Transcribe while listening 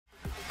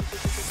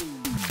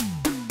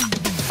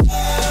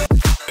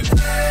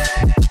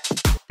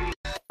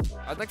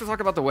like to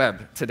talk about the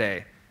web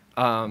today.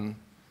 I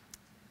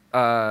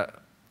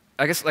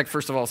guess, like,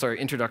 first of all, sorry,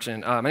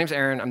 introduction. My name's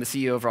Aaron. I'm the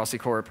CEO of Rossi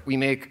Corp. We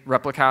make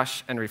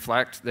Replicache and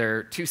Reflect.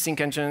 They're two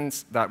sync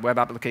engines that web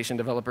application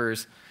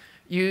developers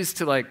use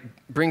to like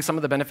bring some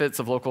of the benefits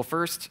of local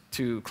first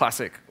to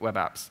classic web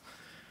apps.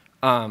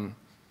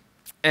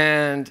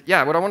 And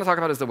yeah, what I want to talk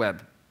about is the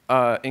web.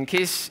 In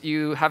case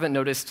you haven't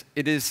noticed,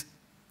 it is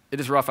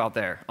rough out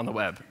there on the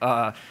web.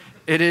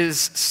 It is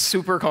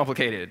super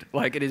complicated.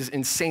 Like, it is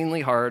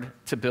insanely hard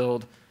to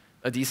build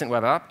a decent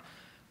web app.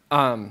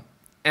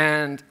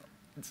 And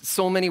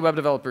so many web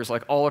developers,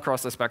 like, all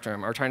across the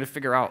spectrum are trying to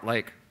figure out,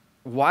 like,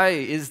 why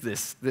is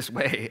this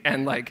way?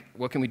 And, like,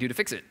 what can we do to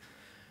fix it?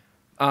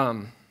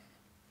 And,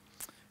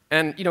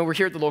 you know, we're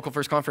here at the Local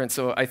First conference,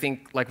 so I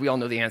think, like, we all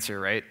know the answer,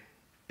 right?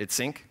 It's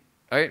sync,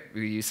 right?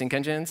 We use sync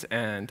engines,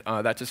 and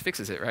that just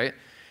fixes it, right?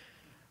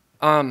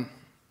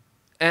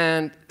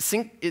 And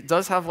sync, it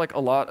does have, like, a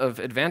lot of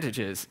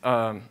advantages.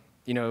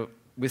 You know,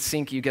 with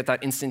sync, you get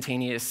that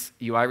instantaneous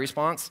UI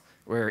response,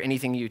 where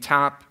anything you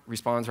tap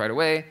responds right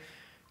away.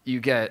 You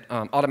get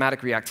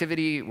automatic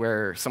reactivity,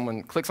 where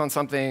someone clicks on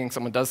something,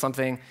 someone does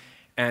something,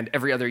 and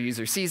every other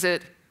user sees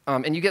it.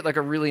 And you get like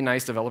a really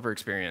nice developer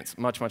experience,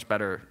 much, much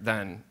better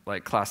than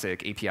like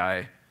classic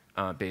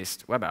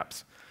API-based web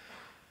apps.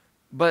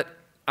 But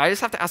I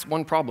just have to ask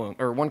one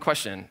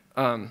question.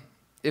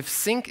 If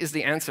sync is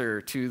the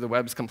answer to the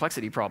web's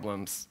complexity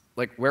problems,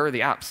 like, where are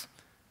the apps?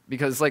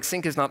 Because like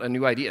sync is not a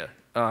new idea.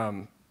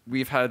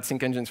 We've had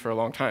sync engines for a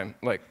long time.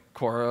 Like,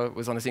 Quora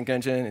was on a sync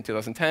engine in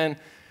 2010.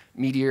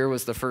 Meteor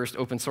was the first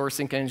open source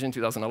sync engine,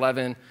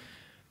 2011.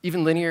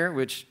 Even Linear,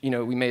 which, you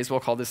know, we may as well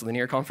call this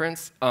Linear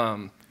conference,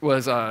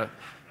 was,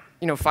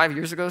 you know, 5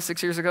 years ago,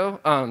 6 years ago.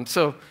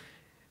 So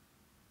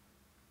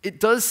it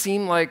does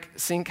seem like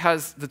sync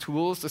has the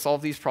tools to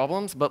solve these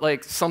problems, but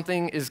like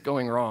something is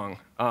going wrong.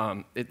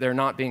 They're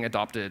not being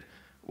adopted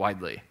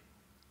widely.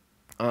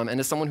 And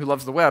as someone who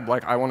loves the web,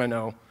 like, I want to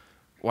know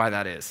why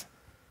that is.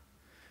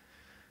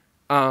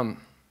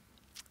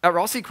 At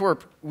Rossi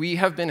Corp, we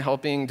have been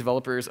helping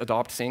developers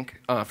adopt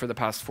sync for the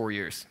past 4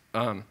 years.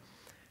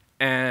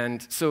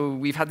 And so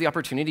we've had the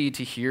opportunity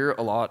to hear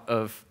a lot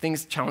of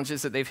things,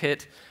 challenges that they've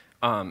hit,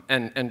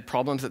 and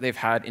problems that they've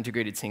had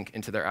integrated sync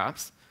into their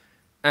apps.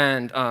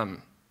 And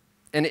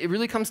it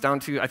really comes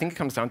down to, I think it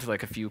comes down to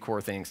like a few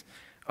core things.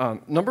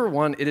 Number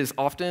one, it is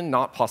often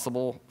not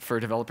possible for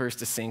developers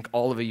to sync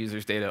all of a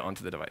user's data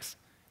onto the device.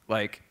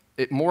 Like,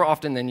 more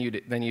often than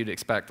you'd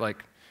expect.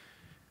 Like,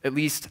 at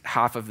least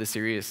half of the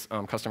serious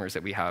customers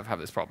that we have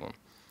this problem.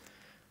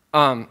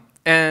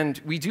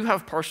 And we do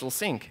have partial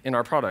sync in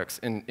our products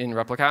in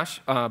Replicache,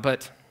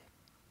 but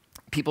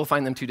people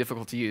find them too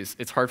difficult to use.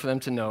 It's hard for them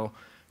to know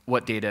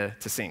what data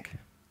to sync.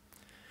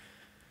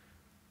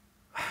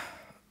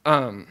 So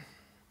I'm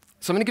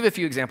going to give a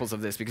few examples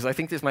of this, because I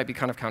think this might be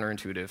kind of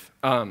counterintuitive.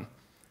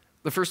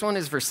 The first one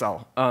is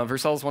Vercel.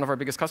 Vercel is one of our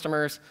biggest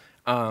customers.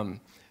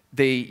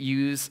 They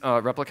use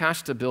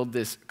Replicache to build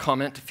this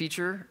comment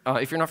feature.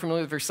 If you're not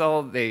familiar with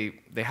Vercel,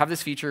 they have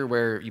this feature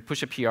where you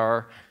push a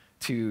PR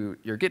to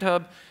your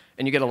GitHub,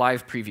 and you get a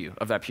live preview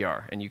of that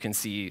PR. And you can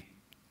see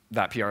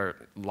that PR,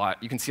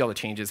 you can see all the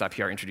changes that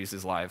PR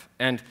introduces live.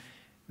 And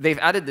they've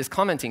added this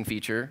commenting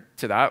feature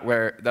to that,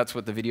 where that's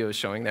what the video is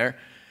showing there,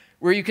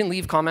 where you can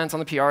leave comments on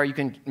the PR. You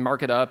can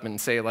mark it up and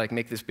say, like,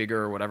 make this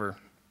bigger or whatever.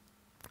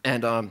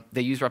 And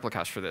they use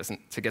Replicache for this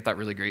to get that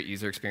really great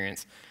user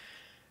experience.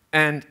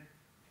 And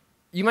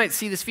you might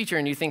see this feature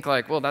and you think,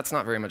 like, well, that's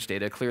not very much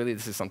data. Clearly,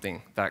 this is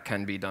something that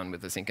can be done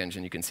with the sync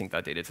engine. You can sync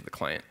that data to the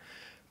client.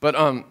 But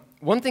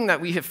one thing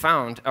that we have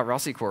found at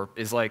Rossi Corp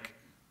is, like,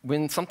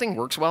 when something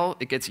works well,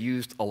 it gets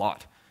used a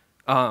lot.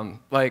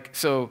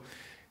 So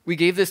we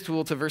gave this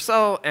tool to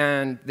Vercel,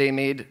 and they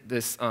made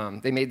this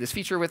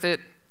feature with it,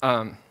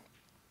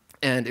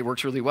 and it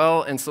works really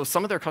well. And so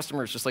some of their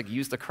customers just like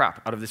use the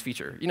crap out of this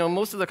feature. You know,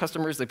 most of the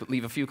customers, they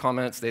leave a few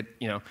comments.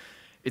 You know,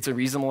 it's a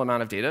reasonable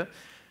amount of data.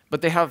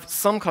 But they have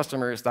some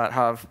customers that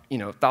have, you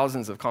know,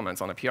 thousands of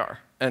comments on a PR.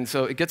 And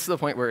so it gets to the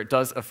point where it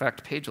does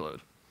affect page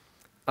load.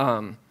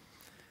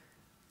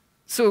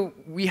 So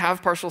we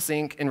have partial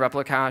sync in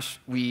Replicache.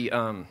 We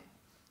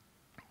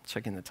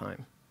checking the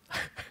time.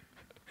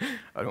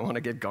 I don't want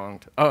to get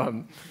gonged.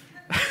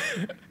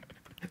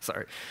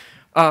 Sorry.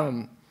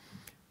 What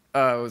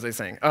was I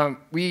saying?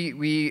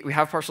 We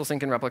have partial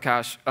sync in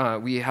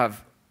Replicache. We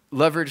have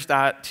leveraged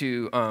that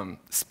to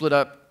split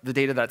up the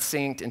data that's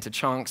synced into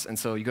chunks. And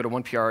so you go to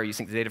one PR, you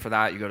sync the data for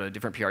that. You go to a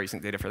different PR, you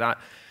sync the data for that.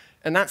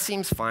 And that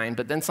seems fine,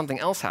 but then something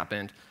else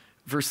happened.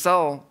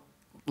 Vercel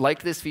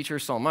liked this feature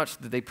so much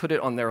that they put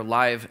it on their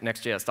live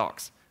Next.js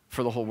docs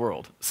for the whole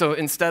world. So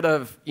instead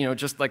of, you know,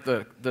 just like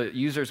the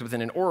users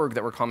within an org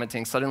that were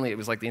commenting, suddenly it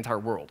was like the entire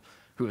world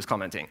who was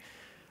commenting.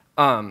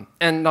 And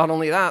not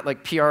only that,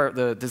 like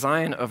the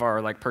design of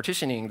our like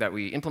partitioning that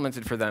we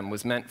implemented for them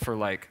was meant for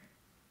like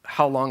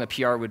how long a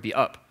PR would be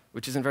up,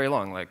 which isn't very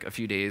long, like a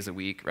few days, a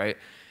week, right?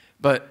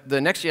 But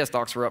the Next.js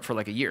docs were up for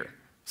like a year.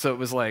 So it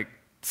was like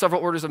several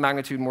orders of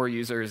magnitude more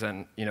users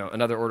and, you know,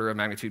 another order of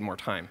magnitude more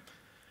time.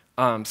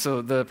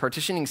 So the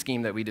partitioning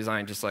scheme that we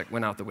designed just like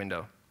went out the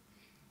window.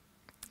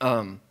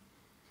 And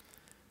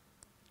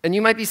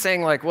you might be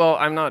saying like, well,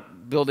 I'm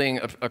not building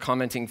a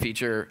commenting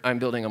feature. I'm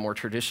building a more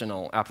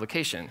traditional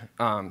application.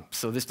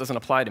 So this doesn't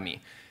apply to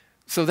me.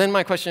 So then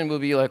my question will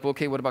be like, well,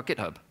 OK, what about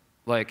GitHub?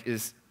 Like,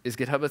 is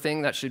GitHub a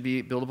thing that should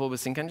be buildable with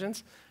sync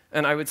engines?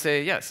 And I would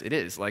say, yes, it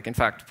is. Like, in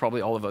fact,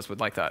 probably all of us would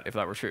like that if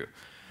that were true.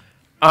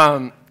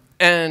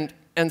 And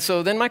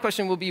so then my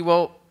question will be,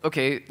 well,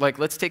 OK, like,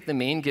 let's take the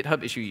main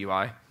GitHub issue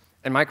UI.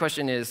 And my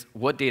question is,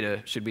 what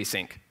data should we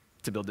sync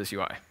to build this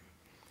UI?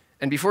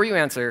 And before you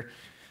answer,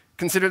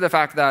 consider the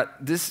fact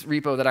that this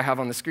repo that I have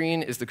on the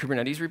screen is the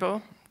Kubernetes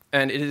repo.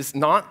 And it is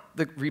not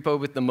the repo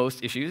with the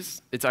most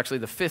issues. It's actually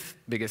the 5th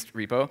biggest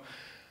repo.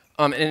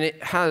 And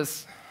it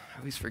has, I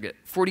always forget,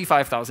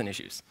 45,000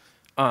 issues.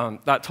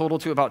 That total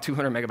to about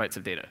 200 megabytes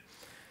of data.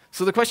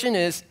 So the question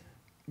is,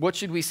 what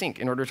should we sync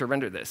in order to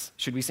render this?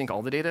 Should we sync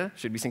all the data?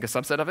 Should we sync a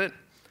subset of it?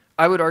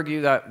 I would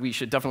argue that we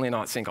should definitely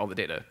not sync all the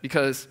data.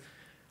 Because,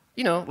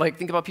 you know, like,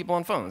 think about people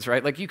on phones,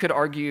 right? Like, you could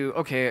argue,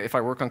 OK, if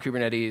I work on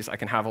Kubernetes, I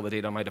can have all the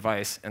data on my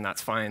device, and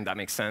that's fine. That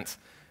makes sense.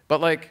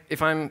 But like,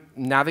 if I'm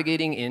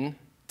navigating in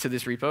to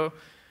this repo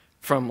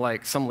from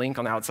like some link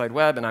on the outside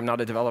web, and I'm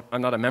not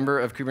a member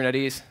of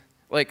Kubernetes,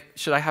 like,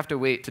 should I have to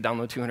wait to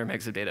download 200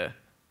 megs of data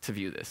to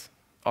view this?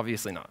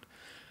 Obviously not.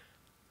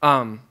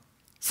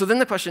 So then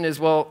the question is,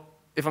 well,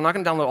 if I'm not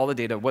going to download all the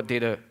data, what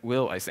data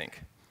will I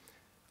sync?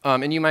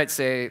 And you might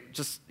say,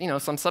 just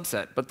some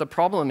subset. But the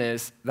problem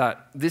is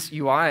that this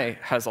UI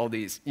has all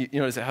these. You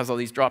notice it has all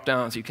these drop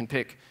downs. You can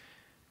pick,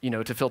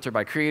 to filter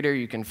by creator.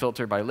 You can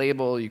filter by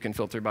label. You can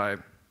filter by,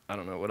 I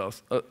don't know what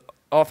else,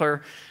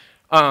 author.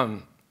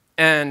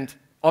 And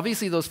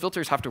obviously, those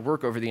filters have to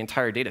work over the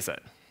entire data set.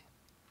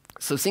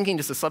 So syncing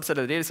just a subset of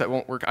the data set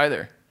won't work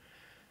either.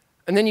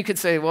 And then you could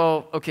say,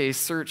 well, OK,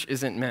 search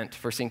isn't meant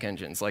for sync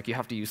engines. Like, you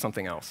have to use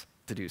something else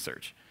to do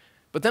search.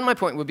 But then my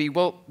point would be,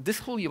 well, this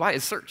whole UI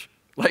is search.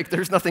 Like,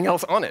 there's nothing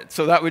else on it.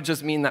 So that would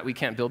just mean that we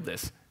can't build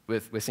this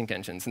with sync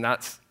engines. And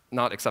that's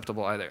not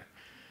acceptable either.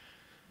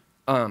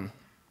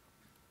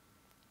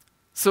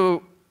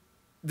 So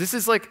this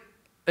is like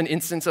an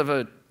instance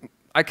of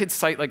I could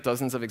cite like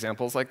dozens of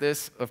examples like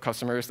this of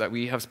customers that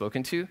we have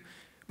spoken to.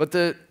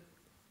 But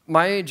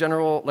my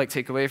general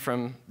takeaway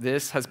from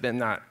this has been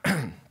that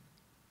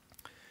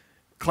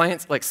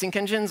clients, like sync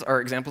engines, are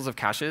examples of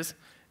caches.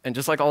 And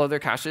just like all other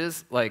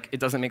caches, it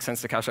doesn't make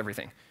sense to cache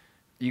everything.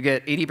 You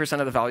get 80%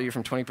 of the value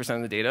from 20%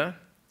 of the data,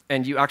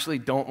 and you actually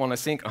don't want to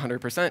sync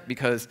 100%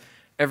 because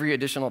every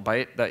additional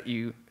byte that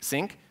you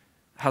sync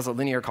has a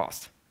linear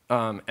cost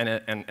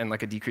and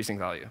like a decreasing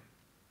value.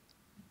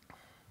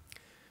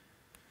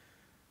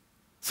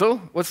 So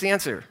what's the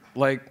answer?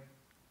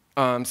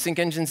 Sync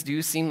engines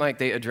do seem like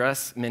they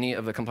address many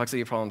of the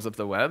complexity problems of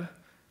the web,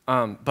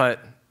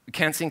 but we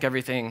can't sync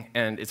everything,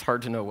 and it's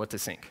hard to know what to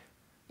sync.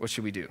 What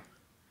should we do?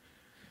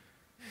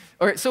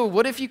 All right, so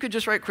what if you could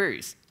just write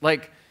queries?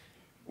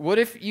 What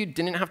if you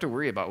didn't have to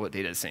worry about what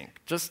data to sync?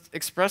 Just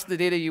express the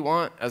data you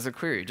want as a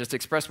query. Just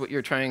express what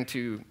you're trying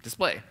to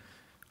display.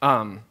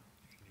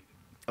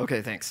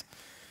 OK, thanks.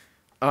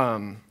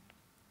 Why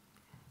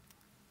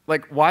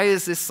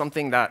is this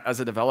something that, as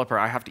a developer,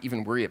 I have to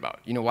even worry about?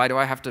 Why do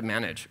I have to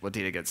manage what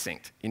data gets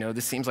synced?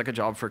 This seems like a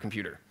job for a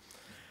computer.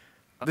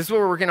 This is what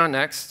we're working on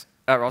next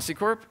at Rossi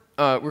Corp.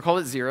 We call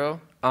it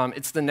Zero.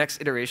 It's the next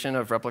iteration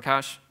of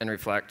Replicache and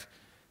Reflect.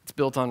 It's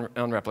built on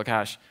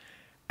Replicache.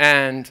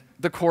 And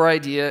the core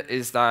idea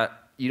is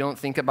that you don't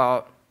think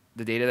about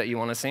the data that you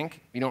want to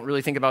sync. You don't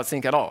really think about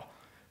sync at all.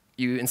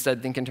 You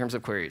instead think in terms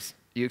of queries.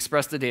 You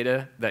express the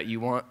data that you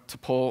want to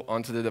pull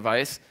onto the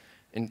device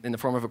in the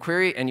form of a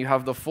query, and you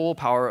have the full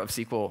power of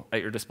SQL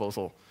at your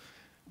disposal.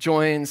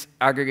 Joins,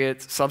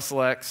 aggregates,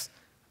 subselects,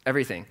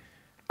 everything.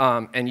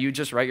 And you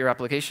just write your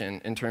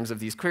application in terms of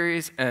these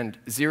queries, and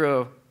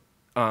Zero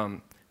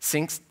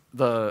syncs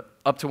the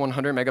up to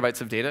 100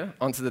 megabytes of data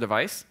onto the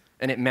device,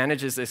 and it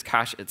manages this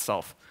cache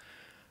itself,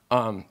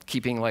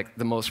 keeping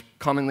the most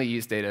commonly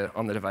used data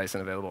on the device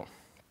and available.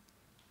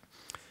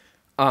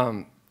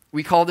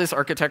 We call this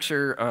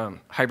architecture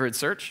hybrid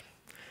search,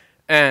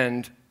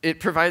 and it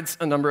provides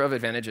a number of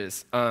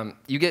advantages.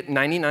 You get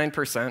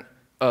 99%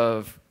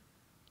 of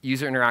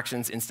user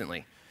interactions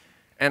instantly.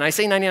 And I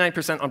say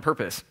 99% on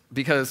purpose,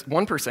 because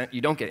 1%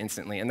 you don't get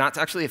instantly, and that's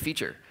actually a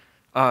feature,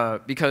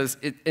 because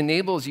it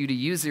enables you to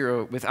use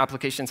Zero with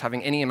applications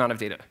having any amount of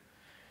data.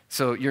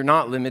 So you're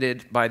not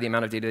limited by the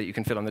amount of data that you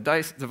can fit on the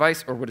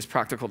device or what is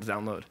practical to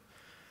download.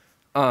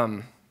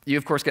 You,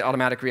 of course, get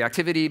automatic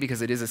reactivity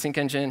because it is a sync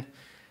engine.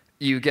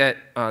 You get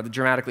the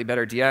dramatically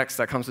better DX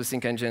that comes with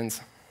sync engines.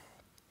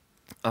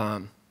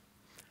 And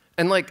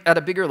at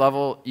a bigger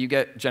level, you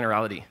get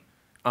generality.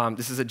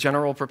 This is a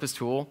general purpose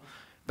tool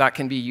that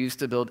can be used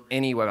to build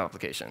any web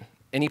application.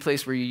 Any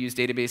place where you use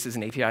databases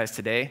and APIs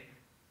today,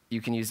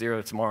 you can use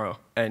Zero tomorrow,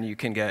 and you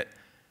can get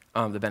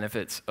the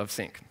benefits of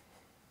sync.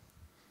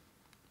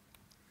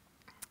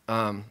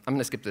 I'm going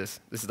to skip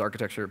this. This is the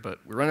architecture, but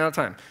we're running out of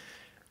time.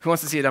 Who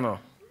wants to see a demo?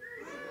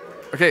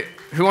 OK,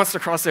 who wants to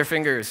cross their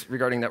fingers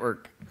regarding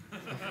network?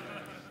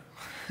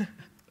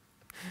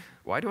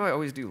 Why do I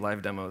always do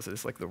live demos?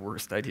 It's like the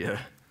worst idea.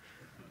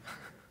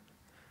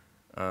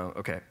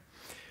 OK.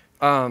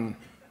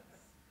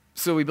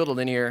 So we built a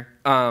linear.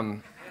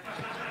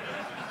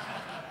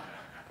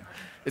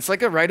 It's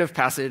like a rite of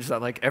passage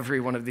that like every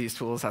one of these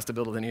tools has to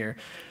build a linear.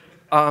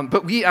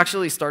 But we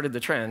actually started the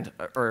trend,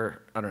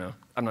 or I don't know,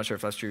 I'm not sure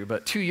if that's true,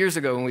 but 2 years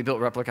ago when we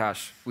built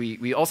Replicache,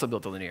 we also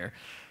built a linear.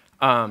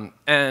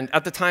 And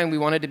at the time, we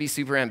wanted to be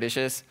super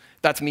ambitious.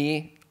 That's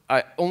me.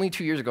 Only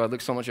 2 years ago, I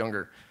looked so much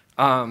younger.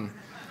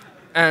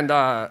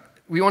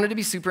 We wanted to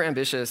be super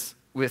ambitious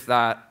with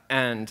that,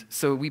 and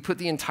so we put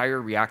the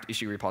entire React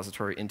issue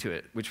repository into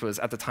it, which was,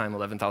 at the time,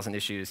 11,000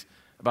 issues,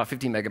 about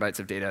 50 megabytes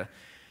of data.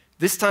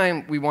 This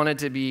time, we wanted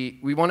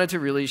to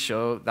really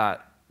show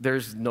that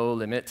there's no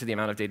limit to the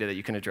amount of data that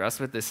you can address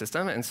with this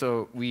system, and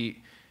so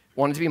we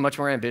wanted to be much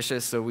more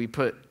ambitious, so we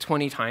put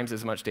 20 times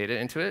as much data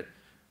into it,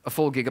 a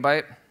full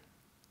gigabyte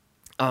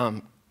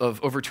of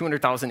over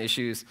 200,000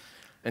 issues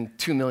and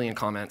 2 million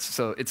comments.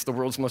 So it's the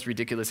world's most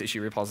ridiculous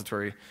issue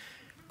repository.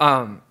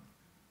 Yeah,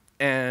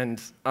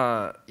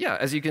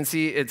 as you can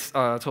see, it's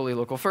totally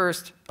local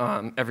first.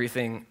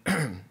 Everything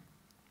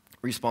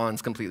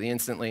responds completely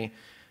instantly.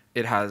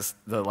 It has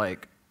the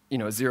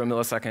 0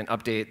 millisecond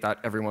update that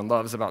everyone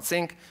loves about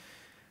sync.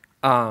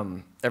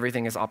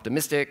 Everything is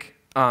optimistic.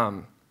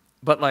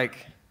 But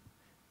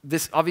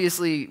this,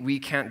 obviously, we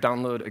can't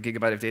download a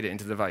gigabyte of data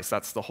into the device.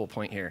 That's the whole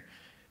point here.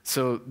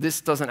 So this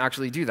doesn't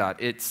actually do that.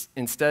 It's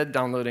instead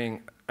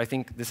downloading, I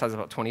think this has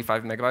about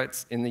 25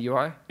 megabytes in the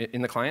UI,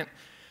 in the client.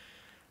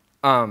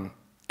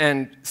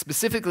 And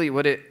specifically,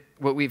 what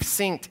we've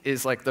synced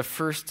is the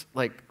first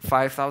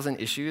 5,000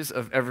 issues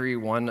of every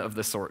one of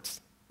the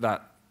sorts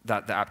that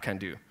the app can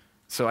do.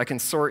 So I can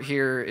sort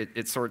here.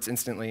 It sorts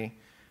instantly.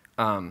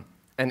 And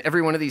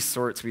every one of these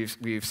sorts, we've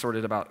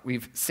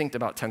synced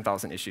about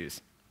 10,000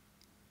 issues.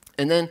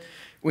 And then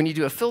when you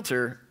do a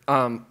filter,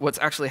 what's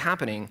actually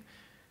happening,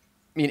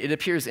 it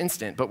appears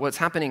instant, but what's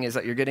happening is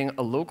that you're getting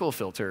a local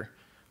filter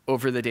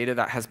over the data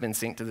that has been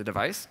synced to the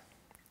device.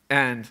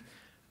 And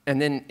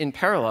then in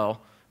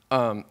parallel,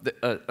 a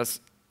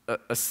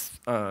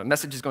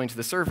message is going to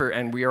the server,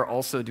 and we are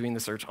also doing the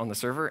search on the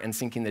server and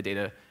syncing the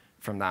data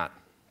from that.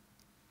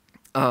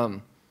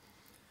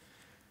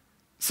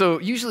 So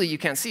usually you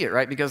can't see it,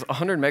 right? Because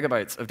 100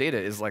 megabytes of data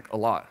is a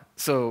lot.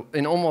 So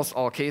in almost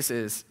all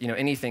cases,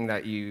 anything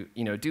that you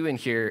do in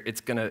here, it's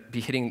going to be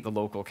hitting the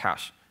local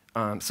cache.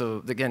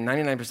 So again,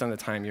 99% of the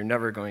time, you're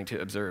never going to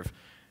observe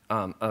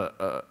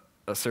a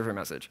server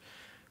message.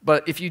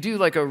 But if you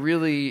do a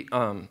really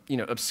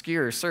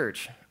obscure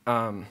search,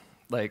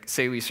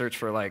 say we search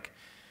for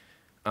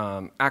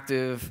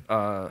active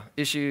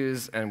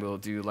issues, and we'll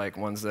do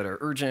ones that are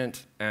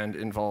urgent and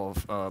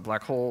involve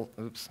black hole.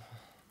 Oops,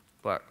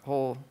 black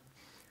hole.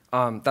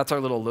 That's our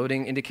little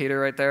loading indicator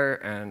right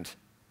there,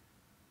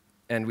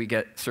 and we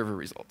get server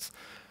results.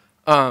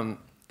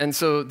 And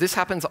so this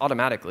happens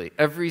automatically.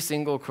 Every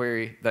single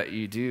query that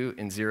you do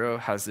in Zero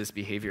has this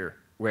behavior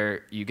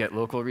where you get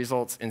local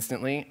results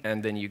instantly,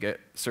 and then you get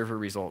server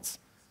results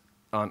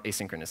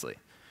asynchronously.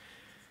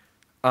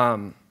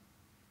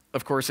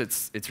 Of course,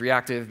 it's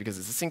reactive because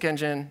it's a sync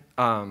engine.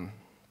 What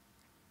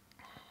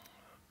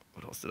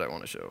else did I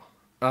want to show?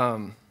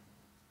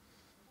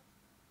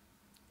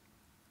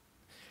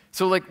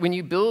 So when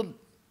you build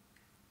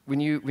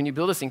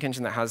a sync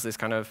engine that has this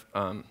kind of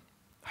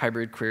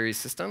hybrid query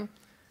system,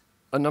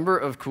 a number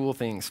of cool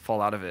things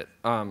fall out of it.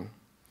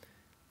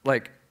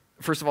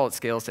 First of all, it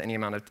scales to any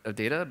amount of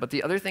data. But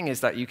the other thing is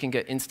that you can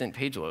get instant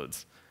page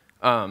loads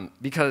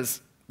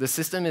because the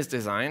system is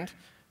designed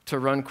to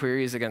run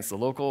queries against the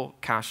local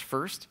cache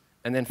first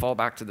and then fall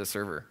back to the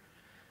server.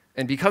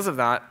 And because of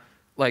that,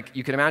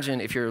 you can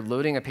imagine if you're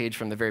loading a page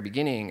from the very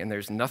beginning and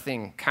there's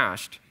nothing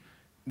cached,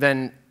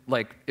 then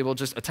it will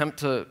just attempt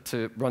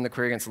to run the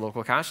query against the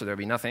local cache, so there'll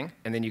be nothing,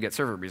 and then you get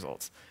server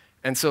results.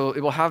 And so it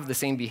will have the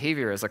same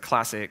behavior as a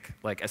classic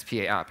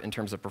SPA app in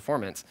terms of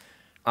performance.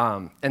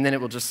 And then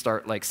it will just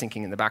start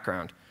syncing in the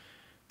background.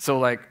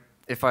 So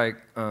if I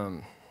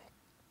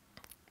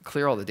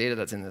clear all the data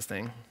that's in this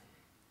thing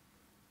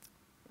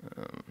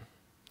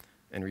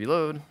and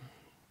reload,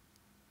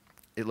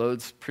 it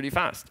loads pretty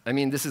fast.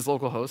 This is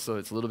localhost, so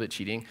it's a little bit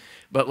cheating.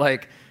 But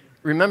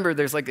remember,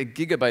 there's a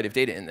gigabyte of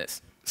data in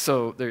this.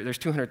 So there's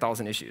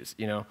 200,000 issues.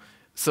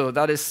 So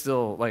that is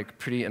still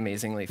pretty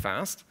amazingly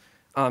fast.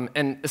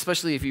 And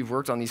especially if you've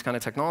worked on these kind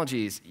of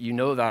technologies, you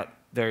know that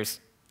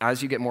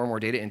as you get more and more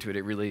data into it,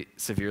 it really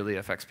severely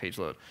affects page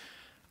load.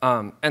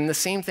 And the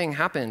same thing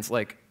happens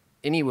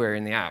anywhere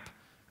in the app.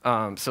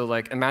 So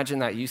imagine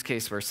that use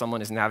case where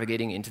someone is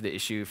navigating into the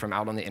issue from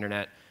out on the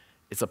internet.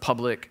 It's a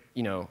public,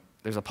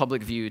 there's a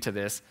public view to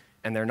this,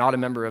 and they're not a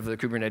member of the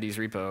Kubernetes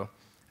repo.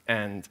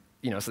 And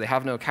so they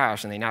have no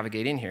cache, and they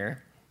navigate in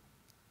here,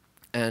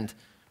 and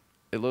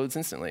it loads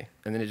instantly.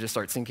 And then it just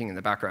starts syncing in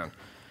the background.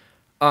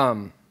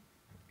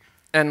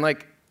 And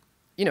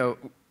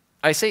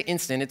I say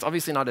instant. It's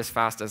obviously not as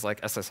fast as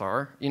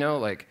SSR,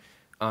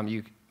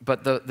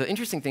 but the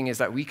interesting thing is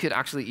that we could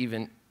actually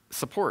even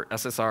support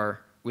SSR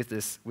with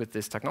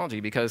this technology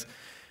because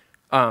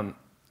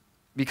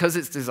because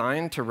it's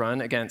designed to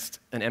run against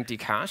an empty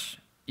cache,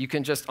 you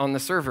can just, on the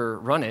server,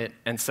 run it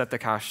and set the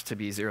cache to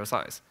be 0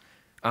 size.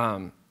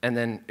 And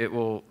then it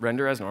will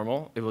render as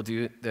normal. It will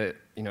do the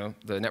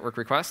network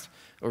request.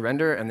 It will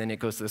render, and then it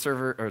goes to the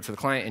server or to the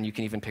client, and you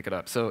can even pick it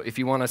up. So if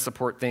you want to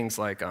support things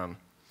like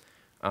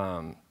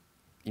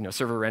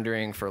server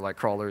rendering for like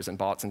crawlers and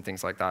bots and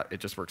things like that, it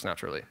just works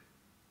naturally.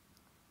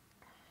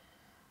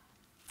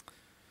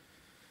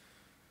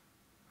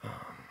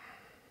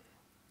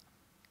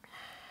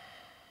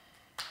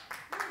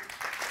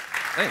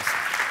 Thanks.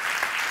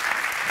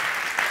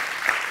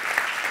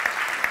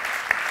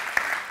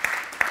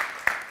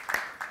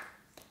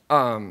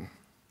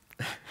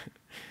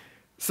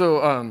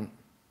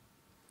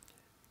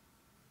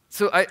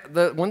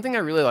 The one thing I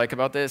really like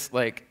about this,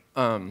 like,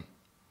 when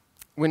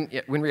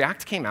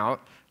React came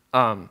out,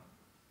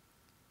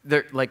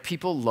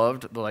 people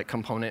loved the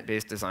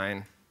component-based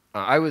design.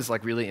 I was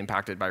really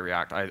impacted by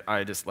React.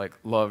 I just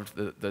loved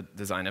the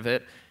design of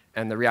it,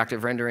 and the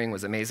reactive rendering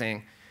was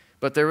amazing.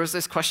 But there was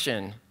this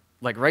question,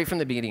 right from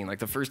the beginning,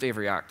 the first day of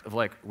React, of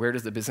where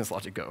does the business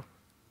logic go,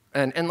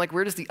 and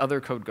where does the other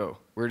code go?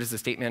 Where does the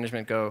state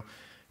management go?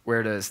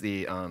 Where does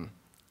the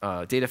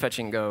data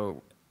fetching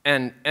go?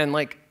 And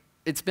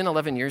it's been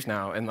 11 years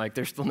now, and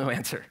there's still no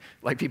answer.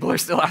 People are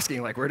still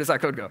asking, where does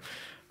that code go?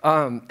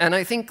 And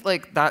I think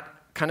that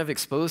kind of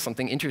exposed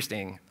something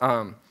interesting,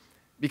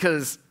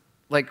 because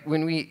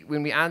when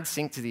we add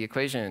sync to the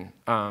equation,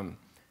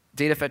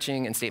 data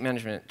fetching and state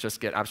management just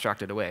get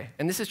abstracted away.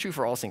 And this is true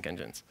for all sync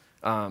engines.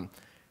 And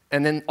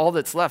then all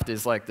that's left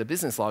is the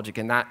business logic,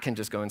 and that can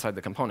just go inside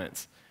the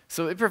components.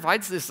 So it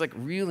provides this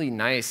really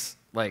nice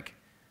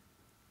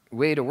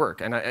way to work.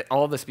 And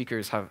all of the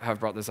speakers have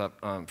brought this up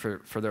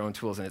for their own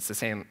tools, and it's the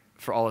same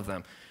for all of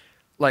them.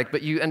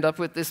 But you end up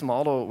with this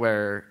model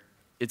where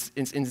it's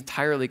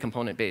entirely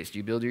component-based.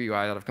 You build your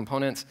UI out of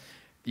components.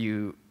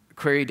 You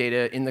query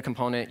data in the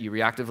component. You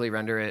reactively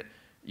render it.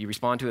 You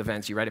respond to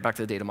events. You write it back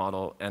to the data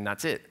model, and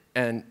that's it.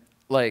 And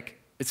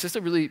it's just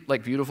a really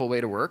beautiful way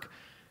to work.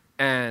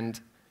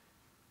 And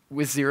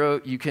with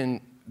Zero, you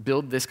can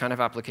build this kind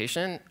of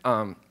application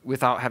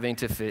without having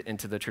to fit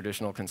into the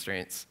traditional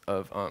constraints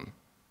of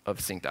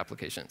synced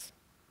applications.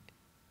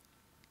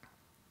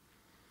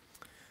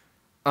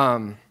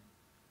 When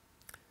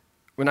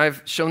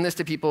I've shown this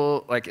to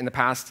people in the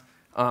past,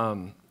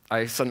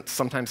 I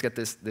sometimes get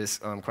this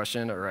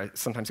question, or I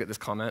sometimes get this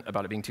comment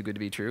about it being too good to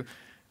be true.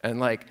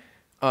 And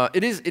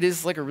it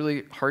is a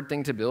really hard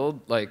thing to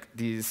build.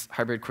 These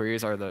hybrid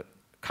queries are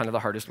kind of the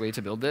hardest way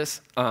to build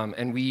this.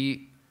 And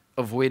we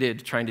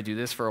avoided trying to do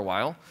this for a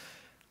while.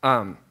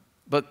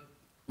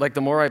 But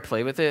the more I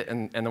play with it,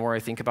 and the more I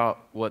think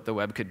about what the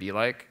web could be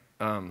like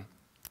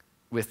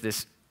with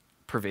this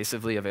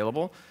pervasively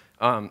available,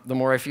 the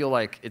more I feel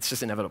it's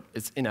just inevitable.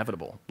 It's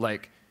inevitable.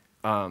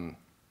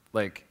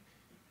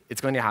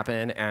 It's going to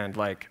happen, and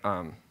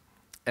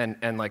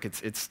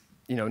it's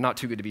not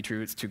too good to be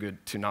true. It's too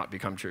good to not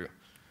become true.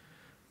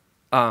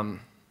 So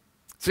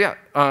yeah,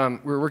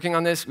 we're working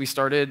on this. We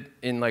started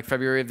in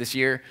February of this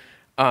year.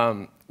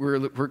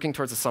 We're working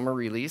towards a summer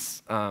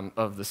release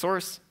of the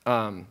source.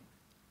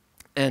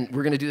 And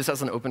we're going to do this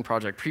as an open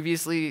project.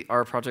 Previously,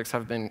 our projects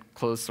have been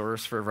closed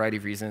source for a variety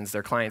of reasons.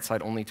 They're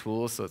client-side only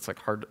tools, so it's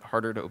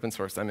harder to open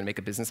source them and make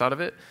a business out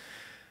of it.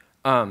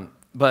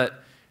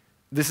 But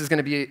this is going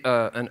to be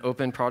an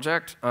open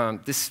project.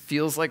 This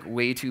feels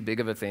way too big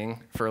of a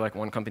thing for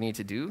one company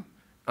to do.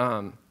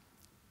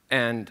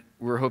 And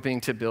we're hoping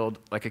to build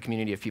a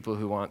community of people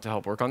who want to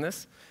help work on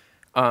this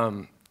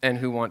and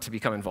who want to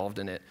become involved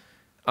in it.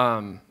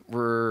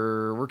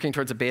 We're working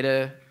towards a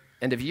beta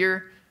end of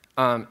year.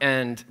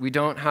 And we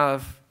don't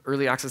have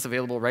early access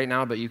available right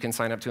now, but you can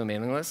sign up to a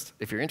mailing list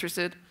if you're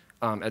interested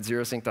at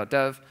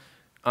zerosync.dev.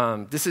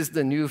 This is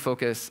the new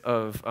focus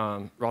of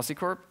Rossi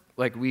Corp.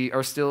 We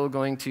are still we're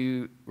going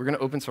to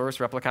open source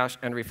Replicache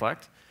and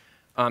Reflect,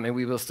 and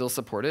we will still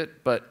support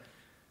it. But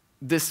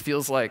this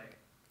feels like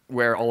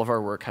where all of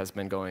our work has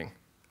been going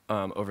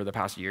over the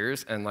past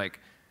years, and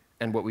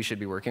what we should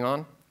be working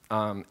on.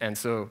 And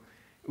so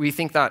we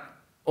think that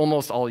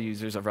almost all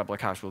users of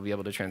Replicache will be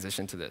able to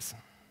transition to this.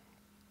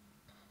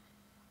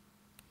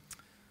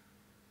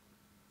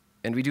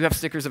 And we do have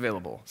stickers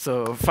available.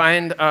 So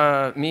find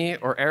me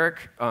or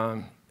Eric,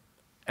 and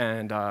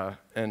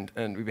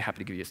we'd be happy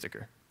to give you a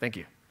sticker. Thank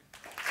you.